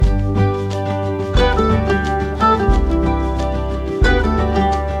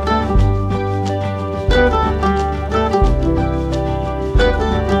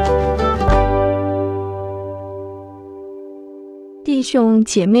兄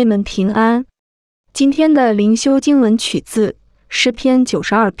姐妹们平安。今天的灵修经文取自诗篇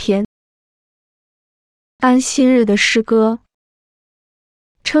92篇。安息日的诗歌。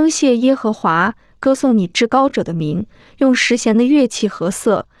称谢耶和华，歌颂你至高者的名，用十弦的乐器和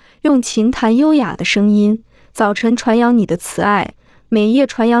瑟，用琴弹优雅的声音。早晨传扬你的慈爱，每夜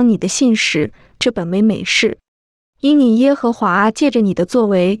传扬你的信实，这本为美事。因你耶和华借着你的作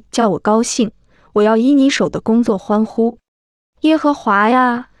为叫我高兴，我要因你手的工作欢呼。耶和华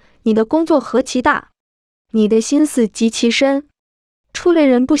呀，你的工作何其大，你的心思极其深。出类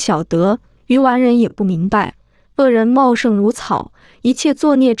人不晓得，愚顽人也不明白。恶人茂盛如草，一切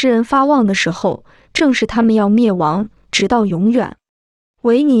作孽之人发旺的时候，正是他们要灭亡，直到永远。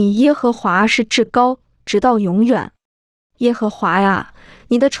唯你耶和华是至高，直到永远。耶和华呀，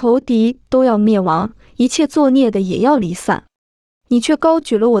你的仇敌都要灭亡，一切作孽的也要离散。你却高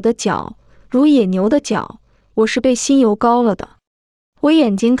举了我的脚，如野牛的脚，我是被新油膏了的。我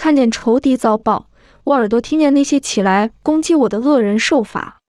眼睛看见仇敌遭报，我耳朵听见那些起来攻击我的恶人受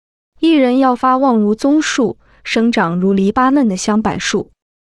罚。一人要发旺如棕树，生长如黎巴嫩的香柏树。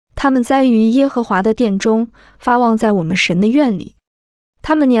他们栽于耶和华的殿中，发旺在我们神的院里。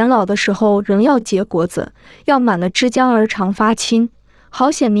他们年老的时候仍要结果子，要满了枝浆而常发青。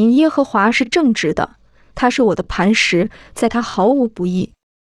好显明耶和华是正直的，他是我的磐石，在他毫无不义。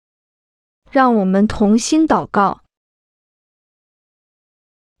让我们同心祷告。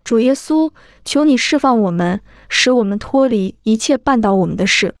主耶稣，求你释放我们，使我们脱离一切绊倒我们的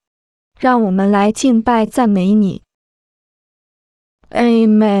事。让我们来敬拜赞美你。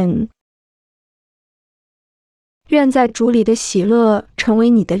Amen。 愿在主里的喜乐成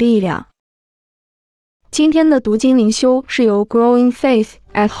为你的力量。今天的读经灵修是由 Growing Faith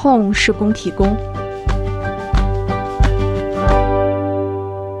at Home 事工提供。